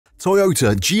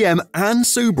Toyota, GM, and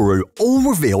Subaru all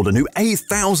revealed a new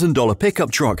 $8,000 pickup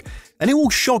truck, and it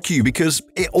will shock you because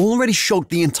it already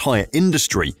shocked the entire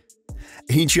industry.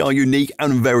 Each are unique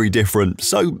and very different,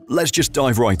 so let's just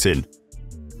dive right in.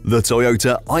 The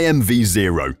Toyota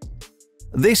IMV0.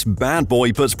 This bad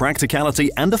boy puts practicality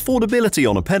and affordability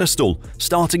on a pedestal,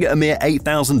 starting at a mere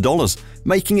 $8,000,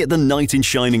 making it the knight in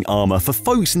shining armor for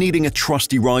folks needing a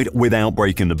trusty ride without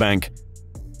breaking the bank.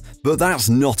 But that's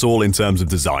not all in terms of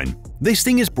design. This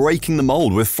thing is breaking the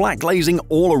mold with flat glazing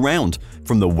all around,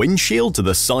 from the windshield to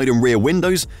the side and rear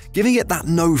windows, giving it that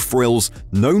no-frills,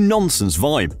 no-nonsense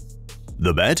vibe.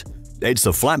 The bed? It's a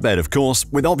flatbed, of course,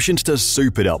 with options to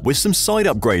soup it up with some side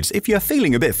upgrades if you're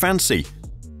feeling a bit fancy.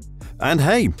 And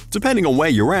hey, depending on where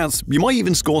you're at, you might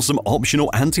even score some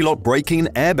optional anti-lock braking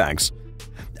and airbags.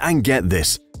 And get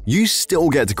this, you still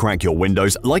get to crack your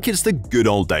windows like it's the good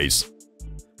old days.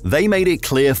 They made it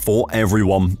clear for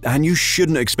everyone, and you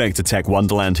shouldn't expect a tech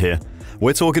wonderland here.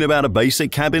 We're talking about a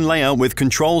basic cabin layout with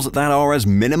controls that are as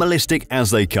minimalistic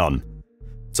as they come.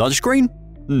 Touchscreen?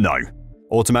 No.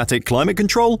 Automatic climate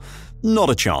control? Not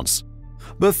a chance.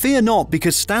 But fear not,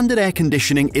 because standard air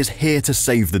conditioning is here to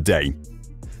save the day.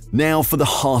 Now for the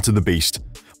heart of the beast.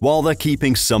 While they're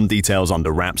keeping some details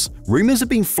under wraps, rumors have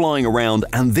been flying around,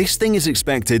 and this thing is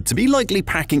expected to be likely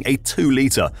packing a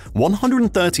 2-liter,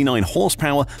 139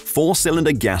 horsepower,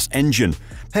 4-cylinder gas engine,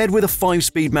 paired with a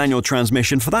 5-speed manual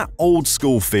transmission for that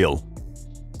old-school feel.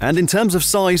 And in terms of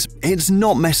size, it's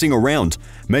not messing around,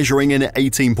 measuring in at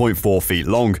 18.4 feet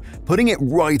long, putting it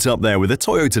right up there with a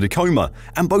Toyota Tacoma,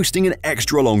 and boasting an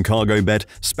extra-long cargo bed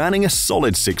spanning a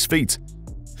solid 6 feet.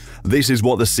 This is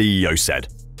what the CEO said.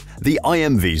 The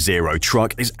IMV0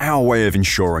 truck is our way of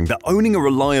ensuring that owning a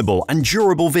reliable and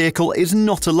durable vehicle is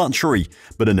not a luxury,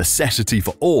 but a necessity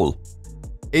for all.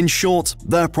 In short,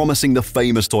 they're promising the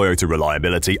famous Toyota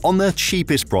reliability on their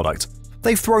cheapest product.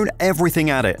 They've thrown everything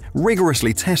at it,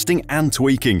 rigorously testing and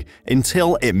tweaking,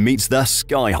 until it meets their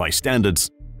sky-high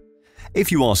standards.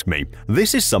 If you ask me,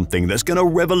 this is something that's going to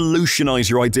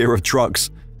revolutionize your idea of trucks.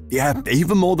 Yeah,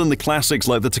 even more than the classics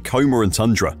like the Tacoma and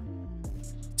Tundra.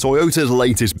 Toyota's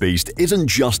latest beast isn't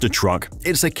just a truck,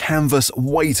 it's a canvas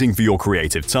waiting for your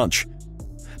creative touch.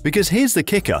 Because here's the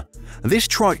kicker, this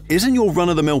truck isn't your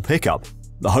run-of-the-mill pickup.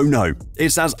 Oh no,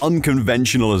 it's as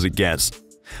unconventional as it gets.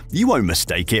 You won't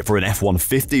mistake it for an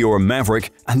F-150 or a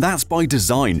Maverick, and that's by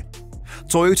design.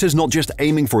 Toyota's not just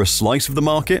aiming for a slice of the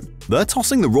market, they're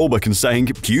tossing the rulebook and saying,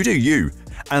 you do you,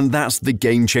 and that's the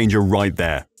game changer right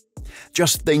there.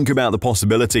 Just think about the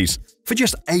possibilities. For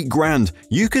just $8,000,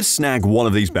 you could snag one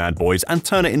of these bad boys and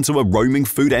turn it into a roaming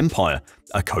food empire,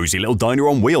 a cozy little diner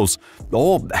on wheels,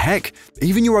 or heck,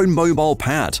 even your own mobile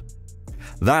pad.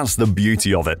 That's the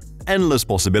beauty of it. Endless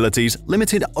possibilities,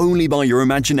 limited only by your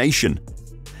imagination.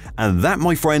 And that,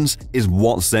 my friends, is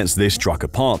what sets this truck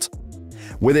apart.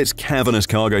 With its cavernous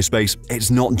cargo space,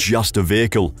 it's not just a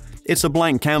vehicle. It's a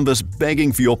blank canvas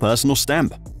begging for your personal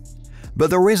stamp. But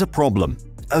there is a problem.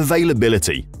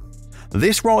 Availability.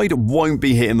 This ride won't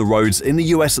be hitting the roads in the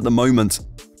US at the moment.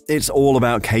 It's all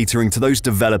about catering to those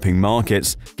developing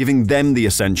markets, giving them the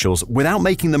essentials without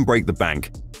making them break the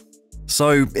bank.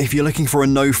 So if you're looking for a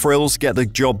no-frills,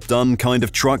 get-the-job-done kind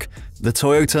of truck, the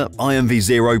Toyota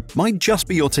IMV0 might just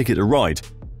be your ticket to ride.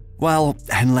 Well,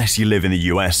 unless you live in the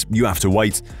US, you have to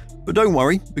wait. But don't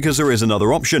worry, because there is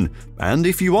another option, and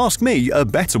if you ask me, a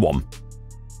better one.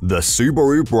 The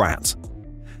Subaru Brat.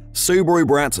 Subaru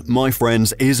Brat, my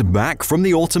friends, is back from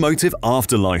the automotive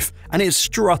afterlife, and it's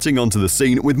strutting onto the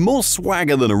scene with more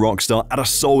swagger than a rock star at a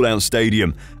sold-out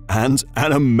stadium, and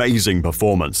an amazing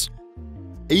performance.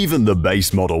 Even the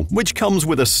base model, which comes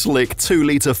with a slick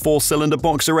 2-liter 4-cylinder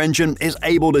boxer engine, is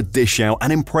able to dish out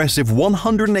an impressive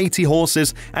 180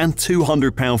 horses and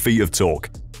 200 pound-feet of torque.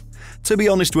 To be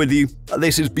honest with you,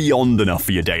 this is beyond enough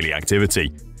for your daily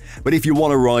activity. But if you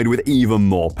want to ride with even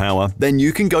more power, then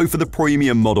you can go for the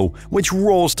premium model, which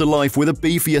roars to life with a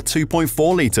beefier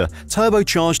 2.4-liter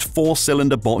turbocharged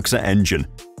 4-cylinder boxer engine.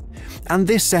 And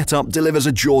this setup delivers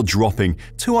a jaw-dropping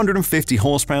 250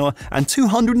 horsepower and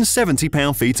 270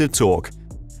 pound-feet of torque.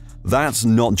 That's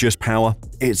not just power,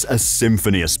 it's a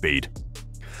symphony of speed.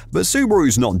 But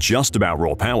Subaru's not just about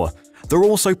raw power, they're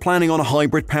also planning on a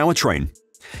hybrid powertrain.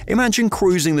 Imagine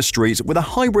cruising the streets with a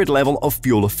hybrid level of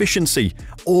fuel efficiency,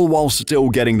 all while still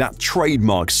getting that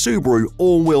trademark Subaru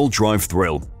all-wheel drive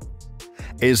thrill.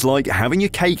 It's like having your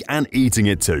cake and eating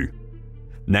it too.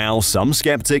 Now, some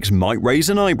skeptics might raise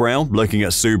an eyebrow looking at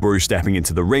Subaru stepping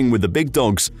into the ring with the big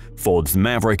dogs, Ford's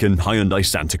Maverick and Hyundai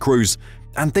Santa Cruz,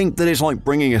 and think that it's like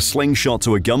bringing a slingshot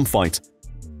to a gunfight.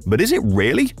 But is it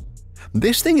really?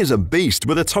 This thing is a beast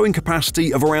with a towing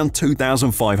capacity of around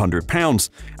 2,500 pounds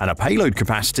and a payload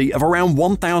capacity of around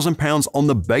 1,000 pounds on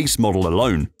the base model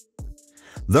alone.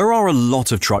 There are a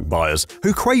lot of truck buyers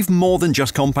who crave more than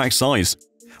just compact size.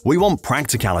 We want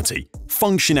practicality,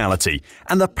 functionality,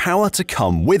 and the power to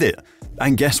come with it.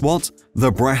 And guess what?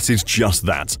 The Brat is just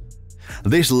that.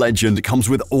 This legend comes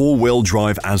with all-wheel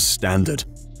drive as standard.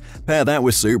 Pair that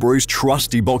with Subaru's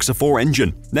trusty Boxer 4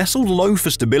 engine, nestled low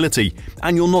for stability,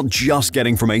 and you're not just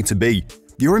getting from A to B,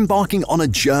 you're embarking on a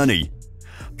journey.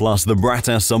 Plus, the Brat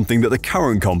has something that the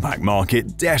current compact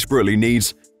market desperately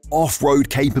needs: off-road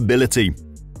capability.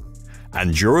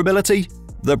 And durability?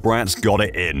 The Brat's got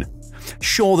it in.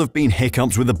 Sure, there have been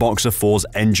hiccups with the Boxer 4's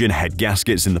engine head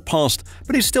gaskets in the past,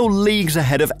 but it's still leagues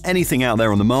ahead of anything out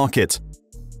there on the market.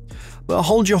 But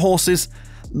hold your horses,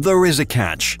 there is a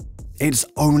catch. It's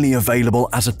only available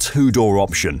as a two-door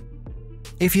option.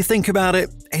 If you think about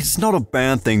it, it's not a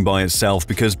bad thing by itself,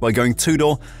 because by going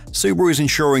two-door, Subaru is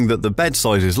ensuring that the bed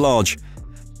size is large.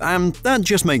 And that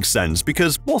just makes sense,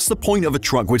 because what's the point of a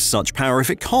truck with such power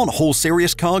if it can't haul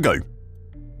serious cargo?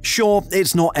 Sure,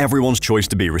 it's not everyone's choice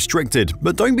to be restricted,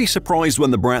 but don't be surprised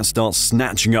when the Brat starts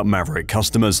snatching up Maverick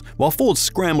customers while Ford's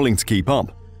scrambling to keep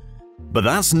up. But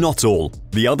that's not all.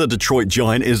 The other Detroit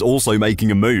giant is also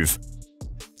making a move.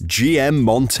 GM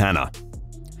Montana.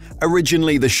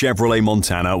 Originally, the Chevrolet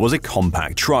Montana was a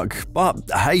compact truck, but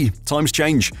hey, times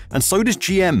change, and so does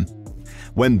GM.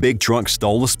 When big trucks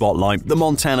stole the spotlight, the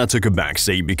Montana took a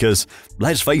backseat because,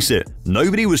 let's face it,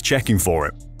 nobody was checking for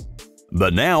it.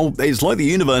 But now, it's like the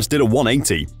universe did a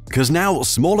 180, because now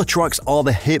smaller trucks are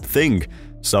the hip thing.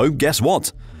 So guess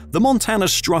what? The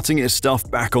Montana's strutting its stuff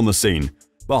back on the scene.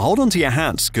 But hold on to your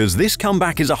hats, because this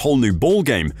comeback is a whole new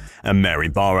ballgame, and Mary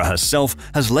Barra herself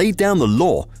has laid down the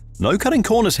law. No cutting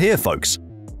corners here, folks.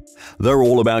 They're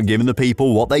all about giving the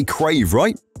people what they crave,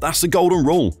 right? That's the golden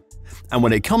rule. And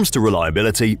when it comes to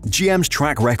reliability, GM's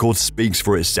track record speaks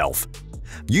for itself.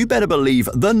 You better believe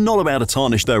they're not about to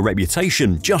tarnish their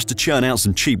reputation just to churn out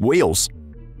some cheap wheels.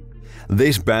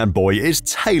 This bad boy is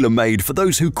tailor-made for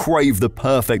those who crave the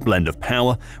perfect blend of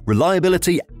power,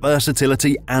 reliability,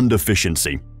 versatility, and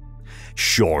efficiency.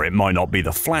 Sure, it might not be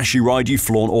the flashy ride you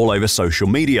flaunt all over social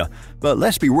media, but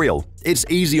let's be real, it's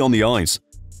easy on the eyes.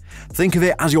 Think of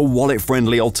it as your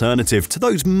wallet-friendly alternative to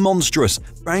those monstrous,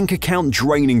 bank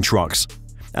account-draining trucks.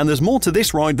 And there's more to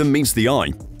this ride than meets the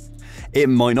eye. It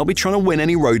might not be trying to win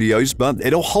any rodeos, but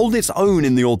it'll hold its own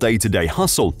in your day-to-day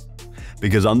hustle.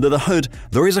 Because under the hood,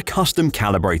 there is a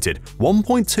custom-calibrated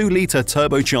 1.2-litre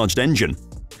turbocharged engine.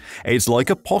 It's like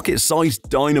a pocket-sized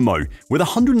dynamo with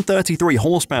 133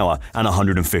 horsepower and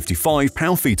 155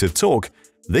 pound-feet of torque.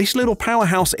 This little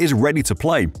powerhouse is ready to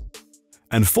play.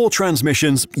 And for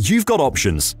transmissions, you've got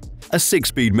options. A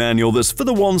 6-speed manual that's for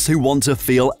the ones who want to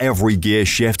feel every gear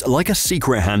shift like a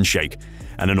secret handshake,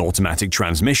 and an automatic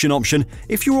transmission option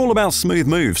if you're all about smooth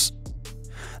moves.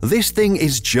 This thing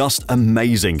is just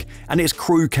amazing, and its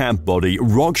crew cab body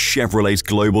rocks Chevrolet's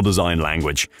global design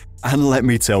language. And let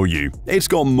me tell you, it's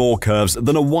got more curves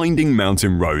than a winding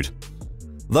mountain road.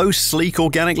 Those sleek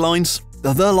organic lines,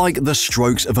 they're like the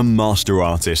strokes of a master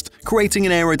artist, creating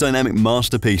an aerodynamic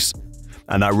masterpiece.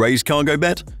 And that raised cargo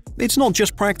bed? It's not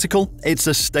just practical, it's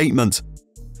a statement.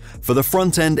 For the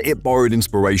front end, it borrowed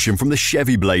inspiration from the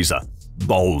Chevy Blazer.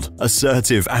 Bold,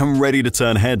 assertive, and ready to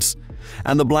turn heads.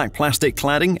 And the black plastic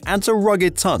cladding adds a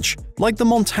rugged touch, like the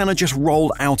Montana just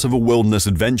rolled out of a wilderness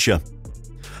adventure.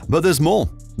 But there's more.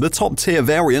 The top-tier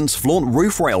variants flaunt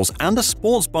roof rails and a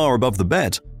sports bar above the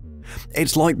bed.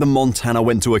 It's like the Montana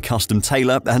went to a custom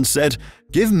tailor and said,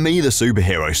 "Give me the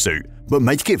superhero suit, but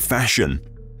make it fashion."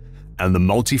 And the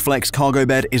multi-flex cargo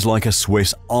bed is like a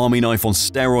Swiss army knife on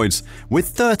steroids, with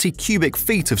 30 cubic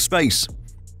feet of space.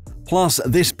 Plus,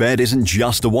 this bed isn't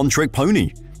just a one-trick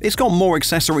pony. It's got more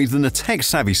accessories than a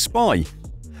tech-savvy spy.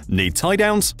 Need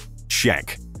tie-downs?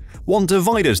 Check. Want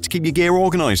dividers to keep your gear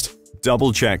organized?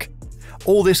 Double check.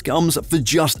 All this comes for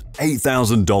just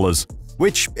 $8,000,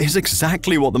 which is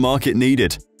exactly what the market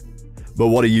needed. But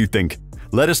what do you think?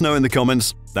 Let us know in the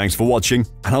comments. Thanks for watching,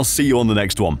 and I'll see you on the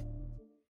next one.